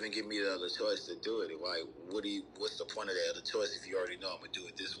even give me the other choice to do it? Why? What's the point of the other choice if you already know I'm gonna do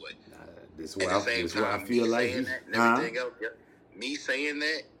it this way? This way I feel like everything else. Yep. Me saying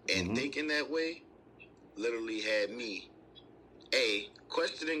that and thinking that way, literally had me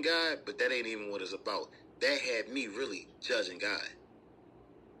questioning God, but that ain't even what it's about. That had me really judging God.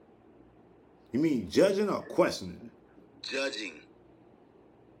 You mean judging or questioning? Judging.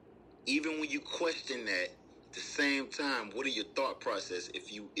 Even when you question that, at the same time, what are your thought process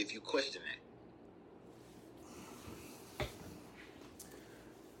if you question that?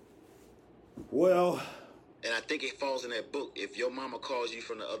 Well, and I think it falls in that book. If your mama calls you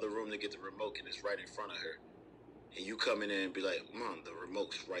from the other room to get the remote and it's right in front of her, and you come in there and be like, "Mom, the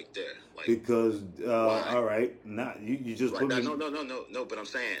remote's right there." Like, because all right, not you just put me. No. But I'm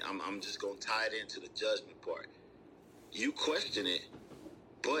saying I'm just gonna tie it into the judgment part. You question it,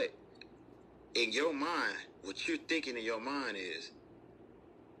 but in your mind, what you're thinking in your mind is,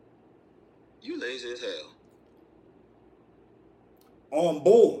 you lazy as hell. On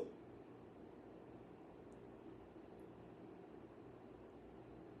board.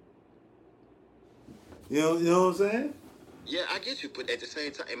 You know what I'm saying? Yeah, I get you, but at the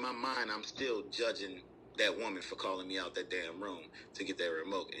same time, in my mind, I'm still judging that woman for calling me out that damn room to get that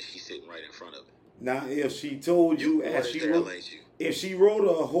remote, and she's sitting right in front of it. Now, if she told you, if she wrote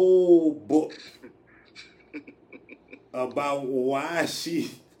a whole book about why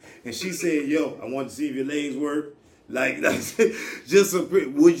she said, "Yo, I want to see if your legs work," like that's just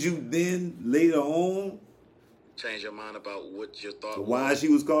would you then later on change your mind about what your thought? Why she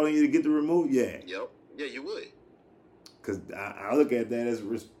was calling you to get the remote? Yeah. Yep. Yeah, you would. Because I look at that as,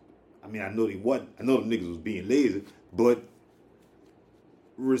 I mean, I know them niggas was being lazy, but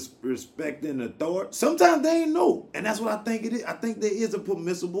respecting authority. Sometimes they ain't know, and that's what I think it is. I think there is a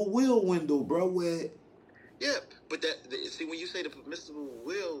permissible will window, bro. Where but see, when you say the permissible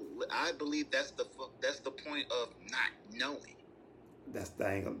will, I believe that's the point of not knowing. That's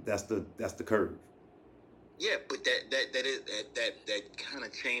the curve. Yeah, but that kind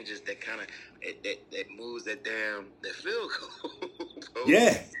of changes. That moves that field goal. Bro.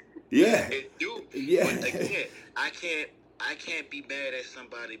 Yeah. It do. Yeah. But again, I I can't be mad at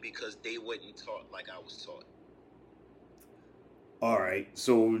somebody because they wasn't taught like I was taught. All right,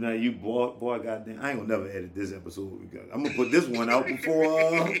 so now you boy, goddamn, I ain't gonna never edit this episode because I'm gonna put this one out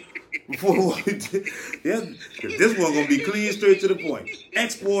before yeah, because this one gonna be clean, straight to the point.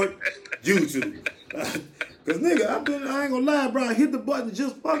 Export YouTube. Cause nigga, I ain't gonna lie, bro. I hit the button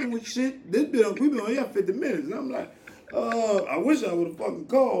just fucking with shit. We been on here 50 minutes, and I'm like, I wish I would have fucking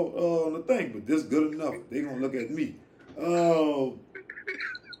called on the thing, but this good enough. They gonna look at me.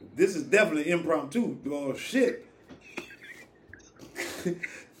 This is definitely impromptu. Oh shit.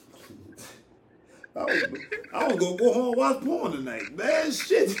 I was gonna go home and watch porn tonight, man.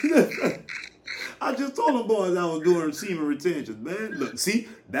 Shit. I just told them boys I was doing semen retention, man. Look, see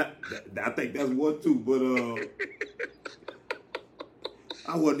that I think that's one too, but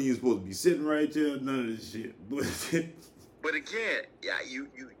I wasn't even supposed to be sitting right there. None of this shit. But again, yeah, you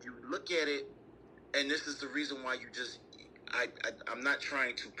look at it, and this is the reason why you just I'm not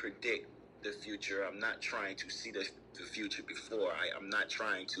trying to predict the future. I'm not trying to see the future before. I'm not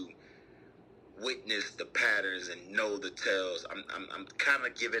trying to witness the patterns and know the tells. I'm kind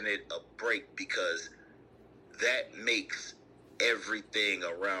of giving it a break because that makes everything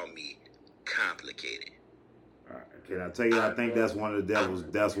around me complicated. All right, can I tell you? I think that's one of the devil's.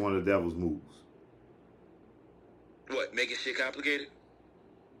 That's one of the devil's moves. What, making shit complicated?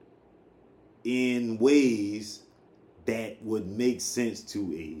 In ways that would make sense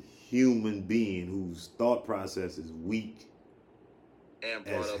to a human being whose thought process is weak and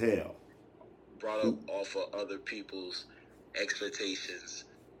as hell. Brought up off of other people's expectations,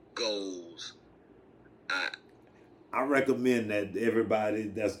 goals. I recommend that everybody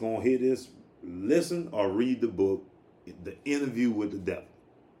that's gonna hear this listen or read the book, The Interview with the Devil.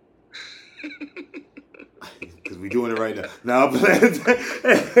 Because we doing it right now. Now I'm playing.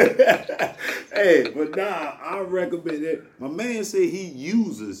 Hey, but nah, I recommend it. My man said he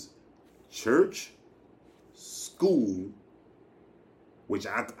uses church, school, which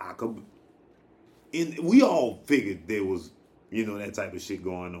I could. We all figured there was, that type of shit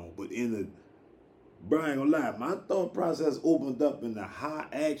going on. But bro, I ain't gonna lie, my thought process opened up in how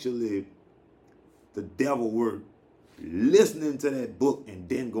actually the devil worked, listening to that book and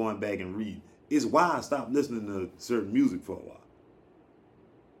then going back and reading. It's why I stopped listening to certain music for a while.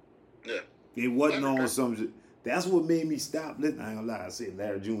 Yeah. It wasn't on some shit. That's what made me stop listening. I ain't gonna lie. I said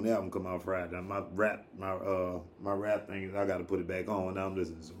Larry June album come out Friday. My rap thing, I gotta put it back on. Now I'm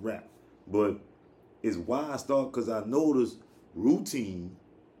listening to some rap. But it's why I start, because I noticed routine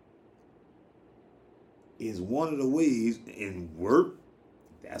is one of the ways in work.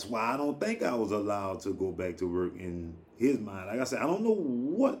 That's why I don't think I was allowed to go back to work in his mind. Like I said, I don't know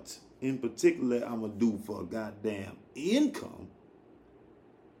what in particular I'm going to do for a goddamn income.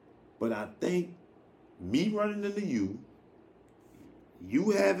 But I think me running into you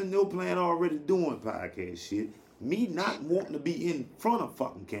having no plan already doing podcast shit, me not wanting to be in front of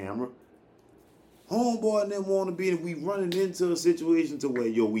fucking camera, homeboy and them want to be, and we running into a situation to where,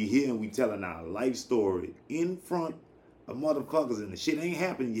 we here and we telling our life story in front of motherfuckers and the shit ain't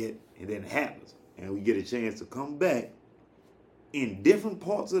happened yet, and then it happens. And we get a chance to come back in different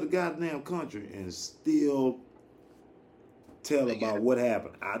parts of the goddamn country and still tell about what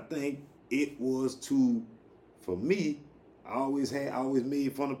happened. I think it was for me, I always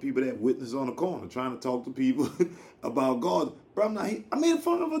made fun of people that witness on the corner, trying to talk to people about God. Bro, I made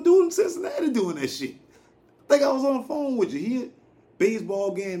fun of a dude in Cincinnati doing that shit. I think I was on the phone with you. He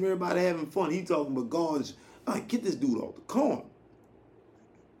baseball game, everybody having fun. He talking about God. All right, get this dude off the corner.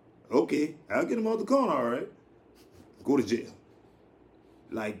 Okay, I'll get him off the corner, all right. Go to jail.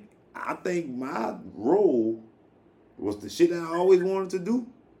 Like, I think my role was the shit that I always wanted to do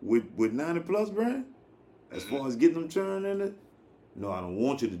with 90 Plus brand. As far as getting them turned in it, no, I don't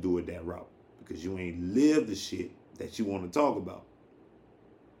want you to do it that route because you ain't lived the shit that you want to talk about.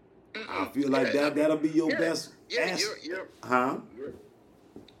 I feel like that'll be your best.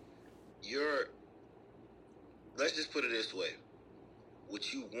 Let's just put it this way.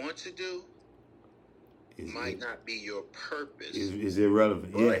 What you want to do might not be your purpose. Is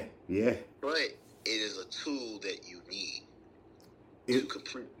irrelevant. Yeah. But it is a tool that you need to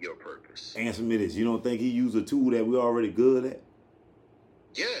complete your purpose. Answer me this. You don't think he used a tool that we're already good at?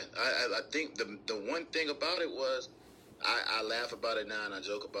 Yeah. I think the one thing about it was, I laugh about it now and I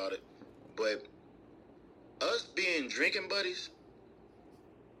joke about it, but us being drinking buddies,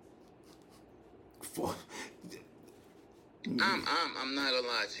 I'm not gonna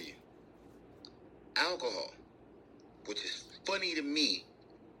lie to you. Alcohol, which is funny to me,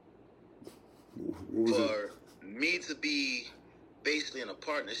 for me to be basically in a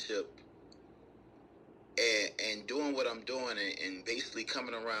partnership and doing what I'm doing and basically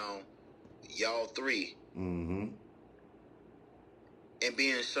coming around y'all three Mm-hmm. and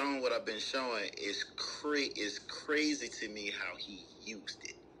being shown what I've been showing is crazy to me how he used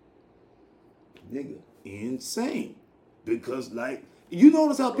it. Nigga, insane. Because like you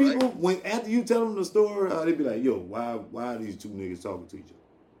notice how people when after you tell them the story, they be like, yo, why are these two niggas talking to each other?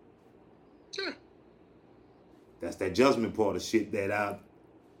 Sure. That's that judgment part of shit that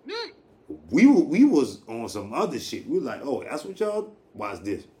Yeah. we was on some other shit. We were like, oh, that's what y'all watch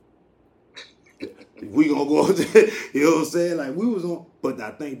this. We gonna go, you know what I'm saying? Like we was on, but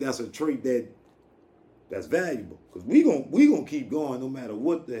I think that's a trait that's valuable because we gonna keep going no matter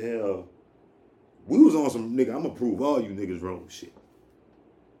what the hell. We was on some nigga. I'm gonna prove all you niggas wrong shit.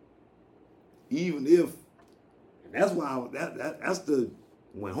 Even if, and that's why that's the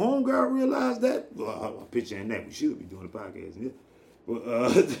when homegirl realized that. Well, I'm picturing that we should be doing the podcast, yeah.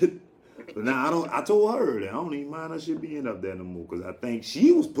 But now I don't. I told her that I don't even mind her shit being up there no more because I think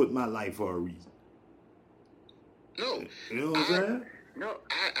she was putting my life for a reason. No, you know what I'm saying? No,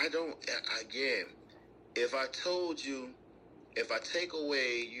 I don't. Again, if I told you, if I take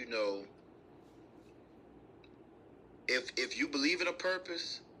away, you know, if you believe in a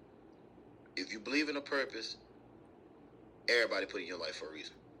purpose, everybody put in your life for a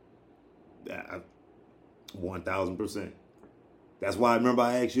reason. 1,000%. That's why I remember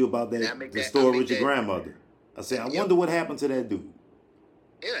I asked you about the story with your grandmother. I said, I wonder what happened to that dude.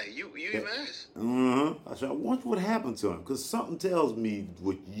 Yeah, you even asked. I said, I wonder what happened to him. Because something tells me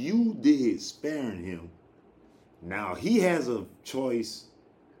what you did sparing him. Now, he has a choice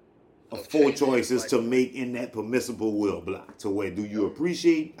of 4 choices to make in that permissible will block. To where do you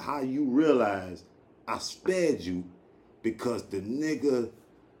appreciate how you realize I spared you because the nigga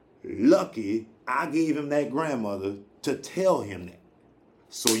lucky I gave him that grandmother to tell him that.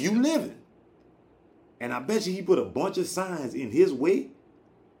 So you living. And I bet you he put a bunch of signs in his way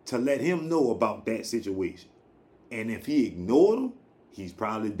to let him know about that situation. And if he ignored them, he's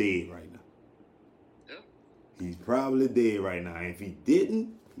probably dead right now. Yeah. He's probably dead right now. And if he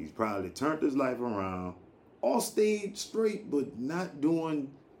didn't, he's probably turned his life around, all stayed straight, but not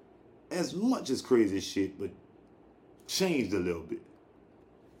doing as much as crazy shit, but changed a little bit.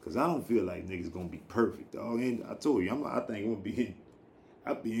 Because I don't feel like niggas gonna be perfect, dog. And I told you, I think I'm gonna be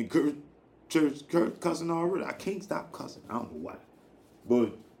in church cussing already. I can't stop cussing. I don't know why.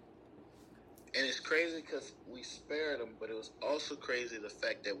 But and it's crazy because we spared him, but it was also crazy the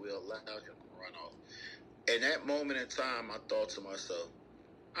fact that we allowed him to run off. In that moment in time, I thought to myself,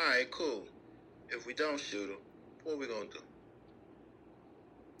 all right, cool. If we don't shoot him, what are we going to do?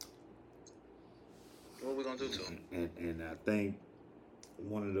 What are we going to do to him? And I think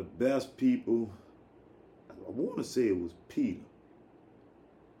one of the best people, I want to say it was Peter.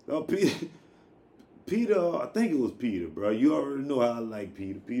 Oh, Peter, I think it was Peter, bro. You already know how I like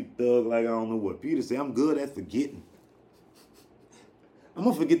Peter. Peter thug like I don't know what. Peter said, I'm good at forgetting. I'm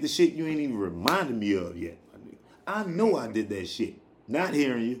going to forget the shit you ain't even reminded me of yet. I know I did that shit. Not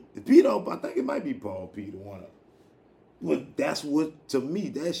hearing you. Peter, I think it might be Paul Peter, one of them. But that's what, to me,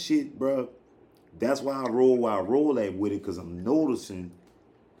 that shit, bro, that's why I roll at with it, because I'm noticing,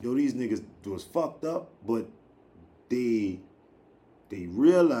 yo, these niggas was fucked up, but they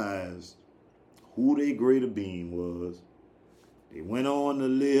realized who their greater being was. They went on to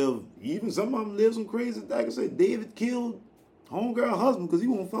live, even some of them live some crazy, like I said, David killed homegirl husband because he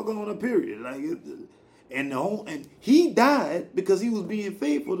won't fuck on a period. And he died because he was being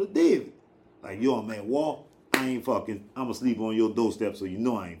faithful to David. Like, yo, man, walk, I ain't fucking. I'm gonna sleep on your doorstep so you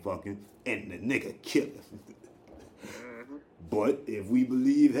know I ain't fucking. And the nigga killed him. But if we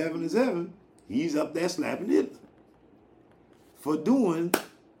believe heaven is heaven, he's up there slapping it for doing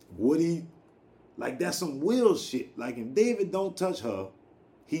what he, like, that's some will shit. Like, if David don't touch her,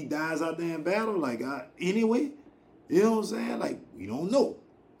 he dies out there in battle. Like, anyway, you know what I'm saying? Like, we don't know.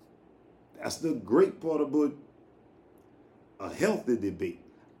 That's the great part about a healthy debate.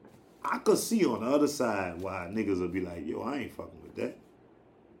 I could see on the other side why niggas will be like, yo, I ain't fucking with that.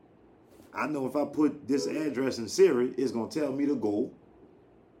 I know if I put this address in Siri, it's going to tell me to go.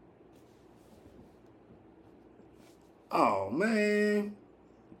 Oh, man.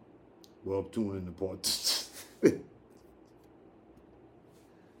 Well, tune in to part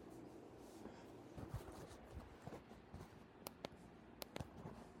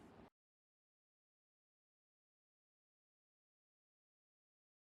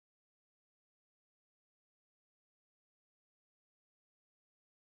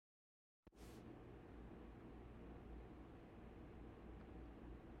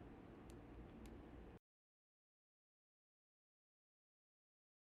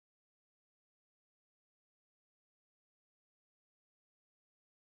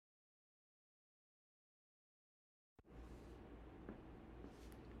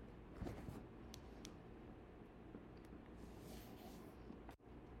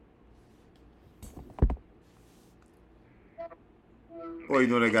Oh, you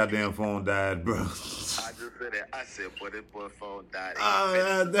know that goddamn phone died, bro. I just said that. I said, boy, that boy phone died. Oh,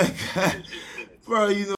 man, that guy. Bro, you know.